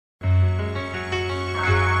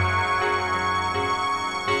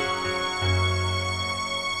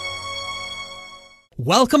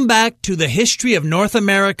Welcome back to the History of North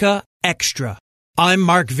America Extra. I'm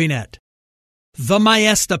Mark Vinette. The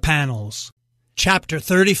Maesta Panels, Chapter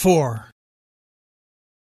 34.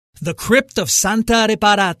 The crypt of Santa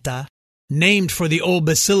Reparata, named for the old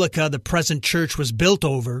basilica the present church was built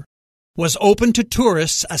over, was open to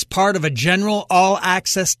tourists as part of a general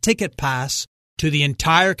all-access ticket pass to the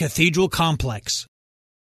entire cathedral complex.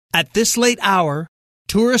 At this late hour,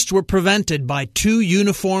 tourists were prevented by two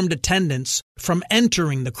uniformed attendants from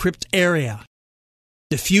entering the crypt area.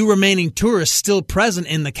 The few remaining tourists still present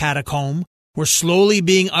in the catacomb were slowly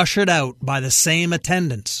being ushered out by the same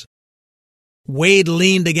attendants. Wade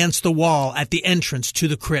leaned against the wall at the entrance to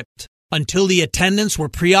the crypt until the attendants were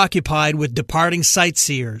preoccupied with departing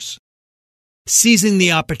sightseers. Seizing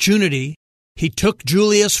the opportunity, he took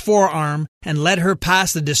Julia's forearm and led her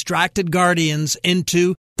past the distracted guardians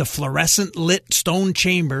into the fluorescent-lit stone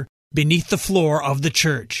chamber beneath the floor of the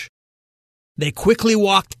church. They quickly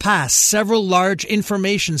walked past several large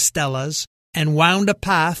information stelas and wound a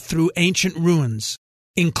path through ancient ruins,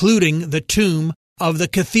 including the tomb of the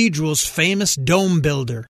cathedral's famous dome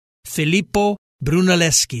builder, Filippo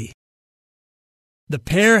Brunelleschi. The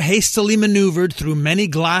pair hastily maneuvered through many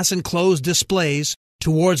glass-enclosed displays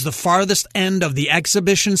towards the farthest end of the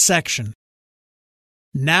exhibition section.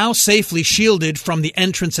 Now safely shielded from the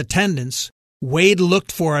entrance attendants, Wade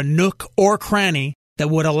looked for a nook or cranny that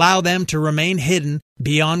would allow them to remain hidden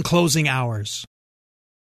beyond closing hours.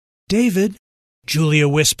 "David," Julia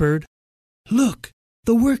whispered, "look,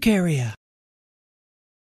 the work area."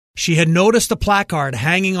 She had noticed a placard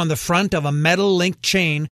hanging on the front of a metal-linked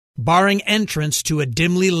chain barring entrance to a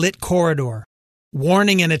dimly lit corridor,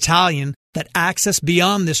 warning in Italian that access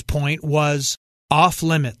beyond this point was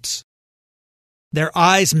off-limits. Their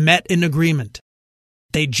eyes met in agreement.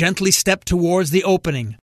 They gently stepped towards the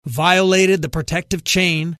opening, violated the protective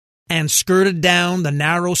chain, and skirted down the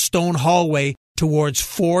narrow stone hallway towards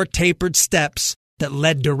four tapered steps that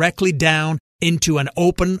led directly down into an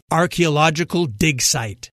open archaeological dig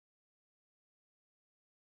site.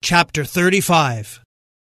 Chapter 35.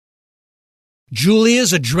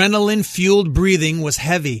 Julia's adrenaline-fueled breathing was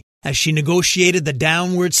heavy as she negotiated the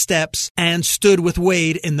downward steps and stood with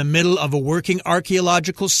Wade in the middle of a working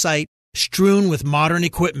archaeological site strewn with modern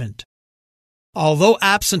equipment. Although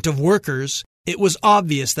absent of workers, it was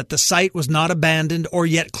obvious that the site was not abandoned or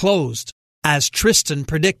yet closed, as Tristan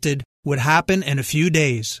predicted would happen in a few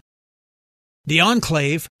days. The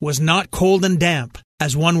enclave was not cold and damp,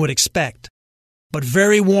 as one would expect, but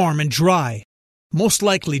very warm and dry, most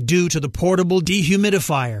likely due to the portable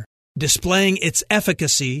dehumidifier, displaying its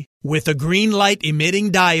efficacy with a green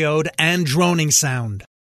light-emitting diode and droning sound.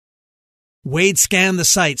 Wade scanned the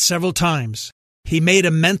site several times. He made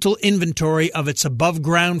a mental inventory of its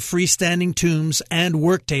above-ground freestanding tombs and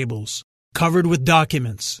work tables, covered with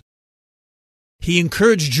documents. He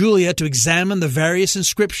encouraged Julia to examine the various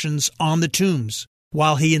inscriptions on the tombs,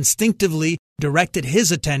 while he instinctively directed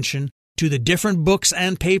his attention to the different books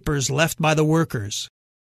and papers left by the workers.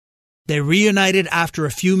 They reunited after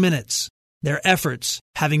a few minutes, their efforts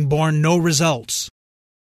having borne no results.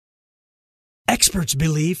 "Experts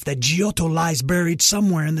believe that Giotto lies buried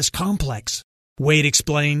somewhere in this complex," Wade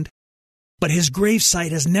explained, "but his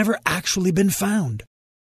gravesite has never actually been found.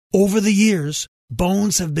 Over the years,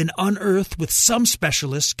 bones have been unearthed with some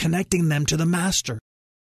specialists connecting them to the master,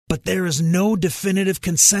 but there is no definitive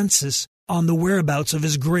consensus on the whereabouts of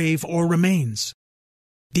his grave or remains.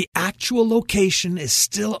 The actual location is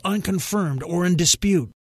still unconfirmed or in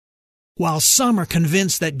dispute. While some are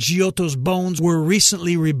convinced that Giotto's bones were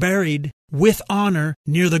recently reburied with honor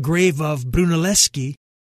near the grave of Brunelleschi,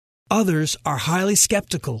 others are highly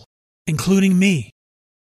skeptical, including me.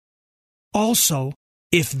 Also,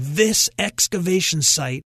 if this excavation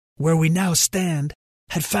site, where we now stand,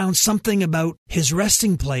 had found something about his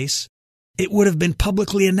resting place, it would have been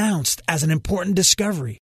publicly announced as an important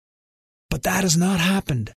discovery. But that has not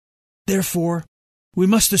happened. Therefore, we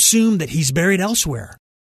must assume that he's buried elsewhere."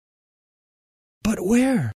 "But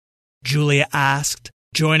where?" Julia asked,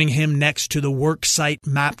 joining him next to the work site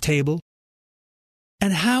map table.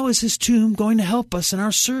 "And how is his tomb going to help us in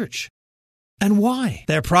our search? And why?"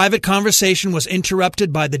 Their private conversation was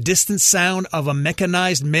interrupted by the distant sound of a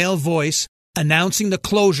mechanized male voice announcing the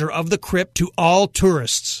closure of the crypt to all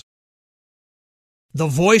tourists. The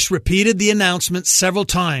voice repeated the announcement several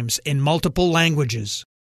times in multiple languages.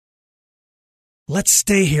 "Let's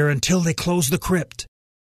stay here until they close the crypt."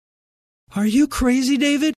 "Are you crazy,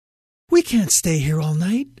 David? We can't stay here all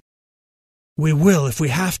night." "We will if we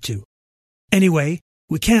have to. Anyway,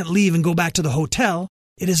 we can't leave and go back to the hotel.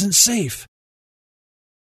 It isn't safe."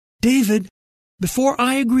 "David, before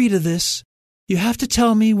I agree to this, You have to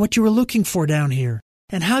tell me what you were looking for down here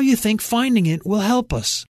and how you think finding it will help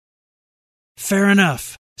us." "Fair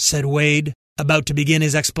enough," said Wade, about to begin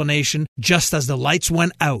his explanation just as the lights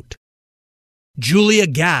went out. Julia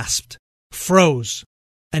gasped, froze,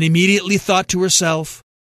 and immediately thought to herself,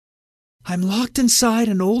 "I'm locked inside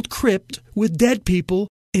an old crypt with dead people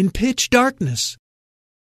in pitch darkness.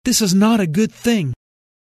 This is not a good thing.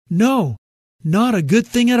 No, not a good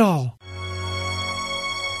thing at all."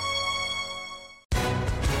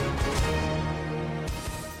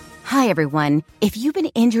 Hi, everyone. If you've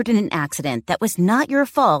been injured in an accident that was not your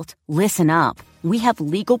fault, listen up. We have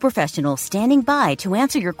legal professionals standing by to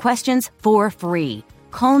answer your questions for free.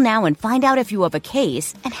 Call now and find out if you have a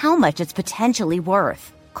case and how much it's potentially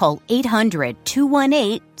worth. Call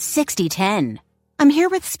 800-218-6010. I'm here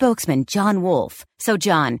with spokesman John Wolf. So,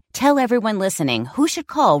 John, tell everyone listening who should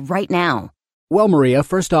call right now. Well, Maria,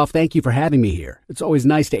 first off, thank you for having me here. It's always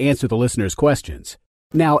nice to answer the listeners' questions.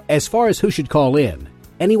 Now, as far as who should call in,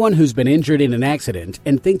 anyone who's been injured in an accident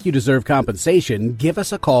and think you deserve compensation, give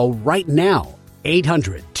us a call right now.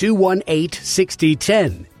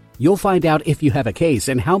 800-218-6010. You'll find out if you have a case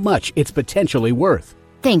and how much it's potentially worth.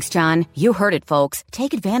 Thanks, John. You heard it, folks.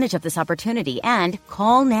 Take advantage of this opportunity and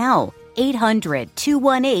call now.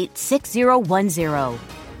 800-218-6010.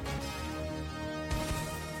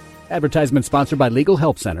 Advertisement sponsored by Legal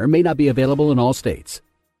Help Center, may not be available in all states.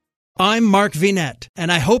 I'm Mark Vinette,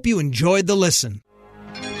 and I hope you enjoyed the listen.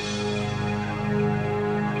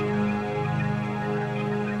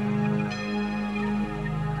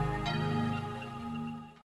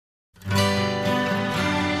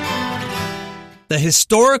 The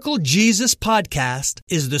Historical Jesus Podcast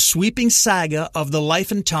is the sweeping saga of the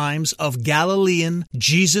life and times of Galilean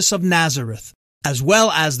Jesus of Nazareth, as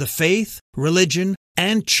well as the faith, religion,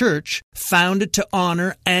 and church founded to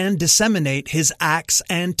honor and disseminate his acts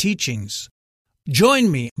and teachings.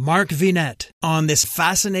 Join me, Mark Vinette, on this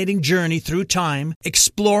fascinating journey through time,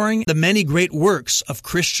 exploring the many great works of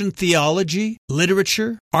Christian theology,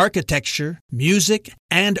 literature, architecture, music,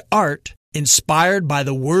 and art inspired by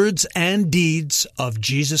the words and deeds of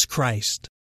Jesus Christ.